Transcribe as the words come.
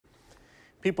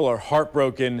People are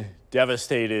heartbroken,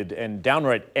 devastated, and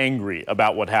downright angry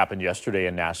about what happened yesterday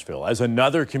in Nashville as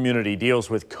another community deals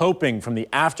with coping from the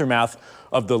aftermath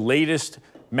of the latest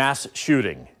mass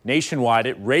shooting. Nationwide,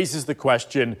 it raises the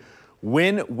question,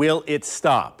 when will it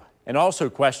stop? And also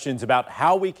questions about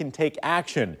how we can take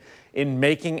action in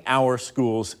making our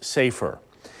schools safer.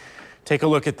 Take a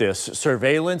look at this.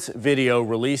 Surveillance video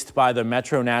released by the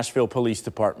Metro Nashville Police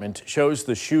Department shows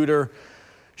the shooter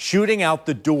shooting out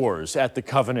the doors at the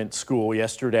Covenant School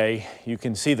yesterday. You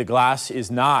can see the glass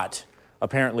is not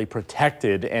apparently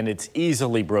protected and it's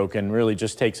easily broken. Really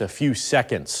just takes a few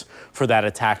seconds for that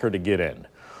attacker to get in.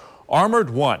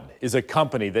 Armoured One is a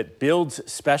company that builds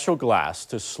special glass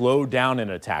to slow down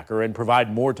an attacker and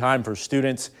provide more time for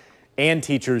students and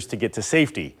teachers to get to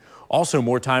safety. Also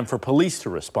more time for police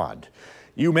to respond.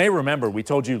 You may remember we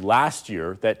told you last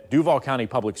year that Duval County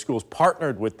Public Schools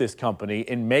partnered with this company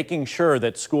in making sure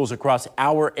that schools across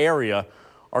our area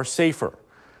are safer.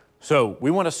 So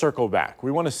we want to circle back.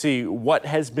 We want to see what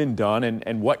has been done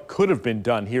and what could have been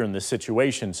done here in this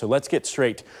situation. So let's get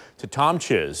straight to Tom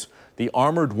Czyz, the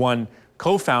Armoured One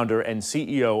co-founder and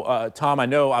CEO. Tom, I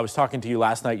know I was talking to you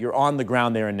last night. You're on the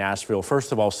ground there in Nashville.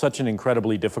 First of all, such an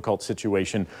incredibly difficult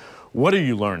situation. What are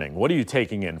you learning? What are you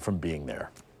taking in from being there?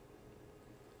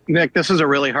 Nick, this is a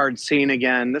really hard scene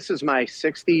again. This is my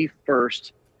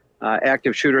 61st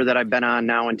active shooter that I've been on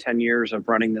now in 10 years of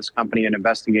running this company and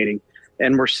investigating.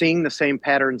 And we're seeing the same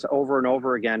patterns over and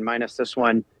over again, minus this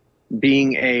one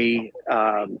being an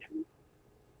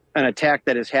attack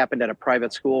that has happened at a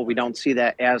private school. We don't see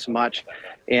that as much,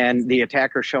 and the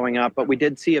attacker showing up. But we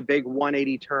did see a big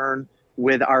 180 turn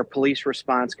with our police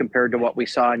response compared to what we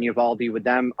saw in Uvalde, with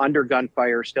them under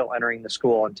gunfire still entering the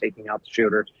school and taking out the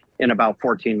shooter in about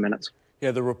 14 minutes.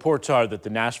 Yeah, the reports are that the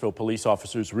Nashville police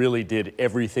officers really did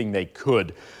everything they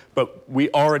could, but we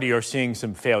already are seeing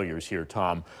some failures here,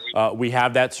 Tom. We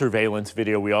have that surveillance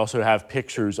video. We also have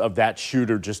pictures of that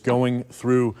shooter just going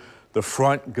through the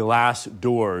front glass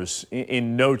doors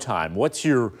in no time. What's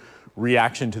your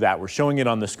reaction to that? We're showing it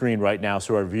on the screen right now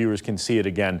so our viewers can see it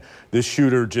again. This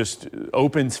shooter just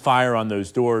opens fire on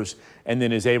those doors and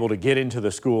then is able to get into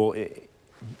the school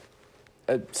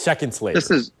seconds later.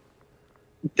 This is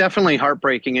definitely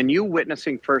heartbreaking, and you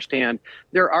witnessing firsthand,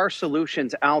 there are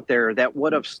solutions out there that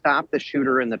would have stopped the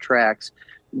shooter in the tracks.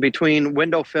 Between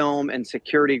window film and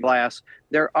security glass,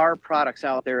 there are products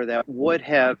out there that would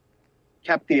have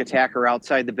kept the attacker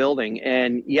outside the building.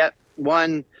 And yet,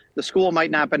 one, the school might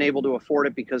not have been able to afford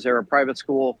it because they're a private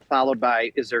school, followed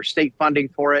by, is there state funding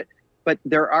for it? But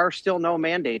there are still no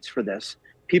mandates for this.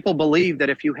 People believe that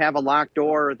if you have a locked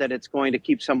door that it's going to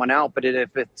keep someone out, but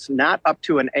if it's not up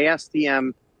to an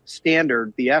ASTM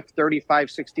standard, the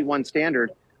F3561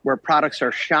 standard, where products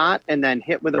are shot and then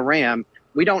hit with a ram,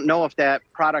 we don't know if that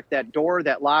product, that door,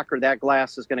 that lock, or that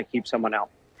glass is going to keep someone out.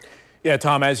 Yeah,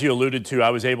 Tom, as you alluded to, I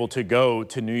was able to go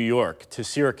to New York, to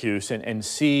Syracuse, and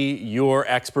see your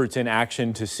experts in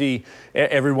action, to see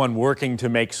everyone working to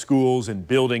make schools and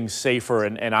buildings safer.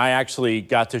 And I actually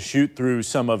got to shoot through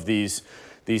some of these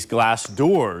glass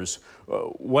doors.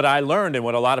 What I learned, and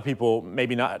what a lot of people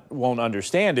maybe won't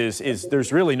understand, is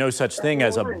there's really no such thing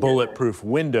as a bulletproof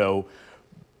window,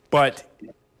 but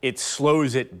it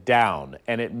slows it down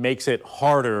and it makes it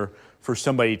harder for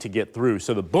somebody to get through.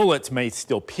 So the bullets may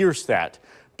still pierce that,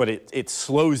 but it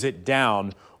slows it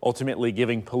down, ultimately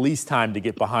giving police time to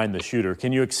get behind the shooter.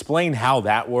 Can you explain how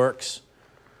that works?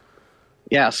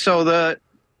 Yeah, so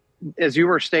as you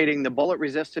were stating, the bullet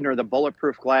resistant or the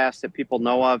bulletproof glass that people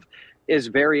know of is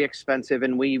very expensive,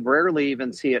 and we rarely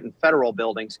even see it in federal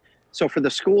buildings. So for the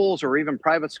schools or even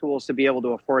private schools to be able to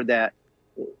afford that,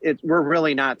 we're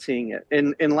really not seeing it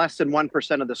in less than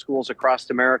 1% of the schools across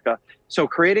America. So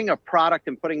creating a product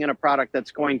and putting in a product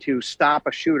that's going to stop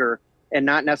a shooter and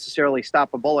not necessarily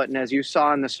stop a bullet. And as you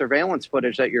saw in the surveillance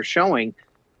footage that you're showing,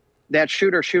 that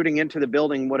shooter shooting into the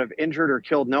building would have injured or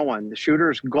killed no one. The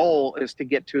shooter's goal is to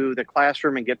get to the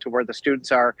classroom and get to where the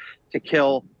students are to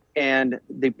kill. And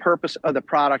the purpose of the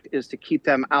product is to keep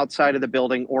them outside of the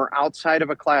building or outside of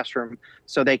a classroom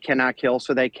so they cannot kill,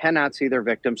 so they cannot see their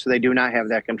victims, so they do not have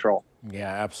that control. Yeah,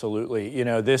 absolutely. You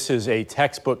know, this is a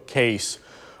textbook case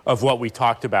of what we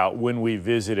talked about when we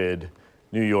visited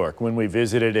New York, when we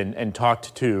visited and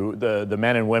talked to the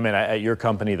men and women at your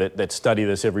company that study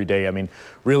this every day. I mean,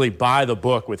 really by the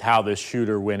book with how this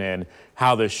shooter went in,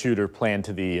 how this shooter planned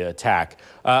to the attack.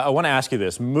 I want to ask you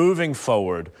this, moving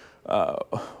forward,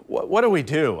 what do we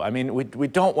do? I mean, we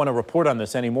don't want to report on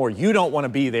this anymore. You don't want to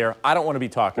be there. I don't want to be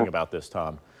talking about this,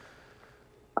 Tom.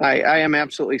 I am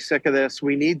absolutely sick of this.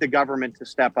 We need the government to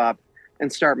step up and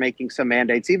start making some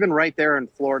mandates, even right there in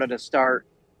Florida to start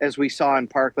as we saw in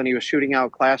Parkland. He was shooting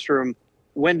out classroom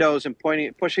windows and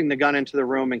pushing the gun into the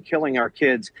room and killing our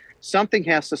kids. Something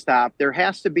has to stop. There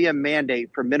has to be a mandate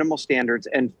for minimal standards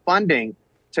and funding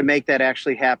to make that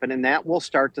actually happen, and that will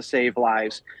start to save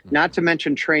lives. Not to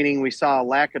mention training. We saw a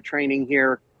lack of training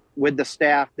here with the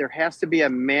staff. There has to be a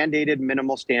mandated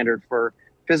minimal standard for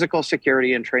physical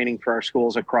security and training for our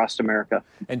schools across America.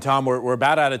 And Tom, we're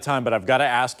about out of time, but I've got to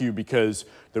ask you, because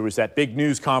there was that big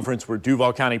news conference where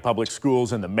Duval County Public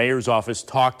Schools and the mayor's office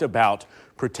talked about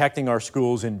protecting our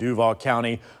schools in Duval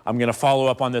County. I'm going to follow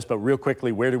up on this, but real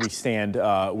quickly, where do we stand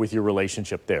with your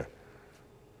relationship there?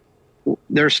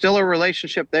 There's still a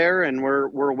relationship there, and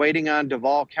we're waiting on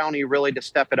Duval County really to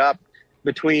step it up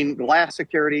between glass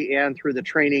security and through the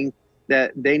training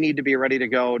that they need to be ready to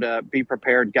go to be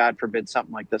prepared. God forbid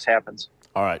something like this happens.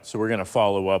 All right, so we're going to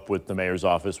follow up with the mayor's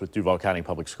office, with Duval County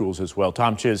Public Schools as well.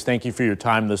 Tom Czyz, thank you for your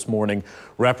time this morning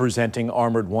representing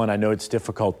Armoured One. I know it's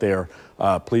difficult there.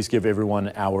 Please give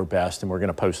everyone our best, and we're going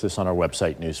to post this on our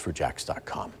website,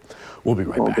 news4jax.com. We'll be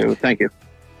right back. Thank you.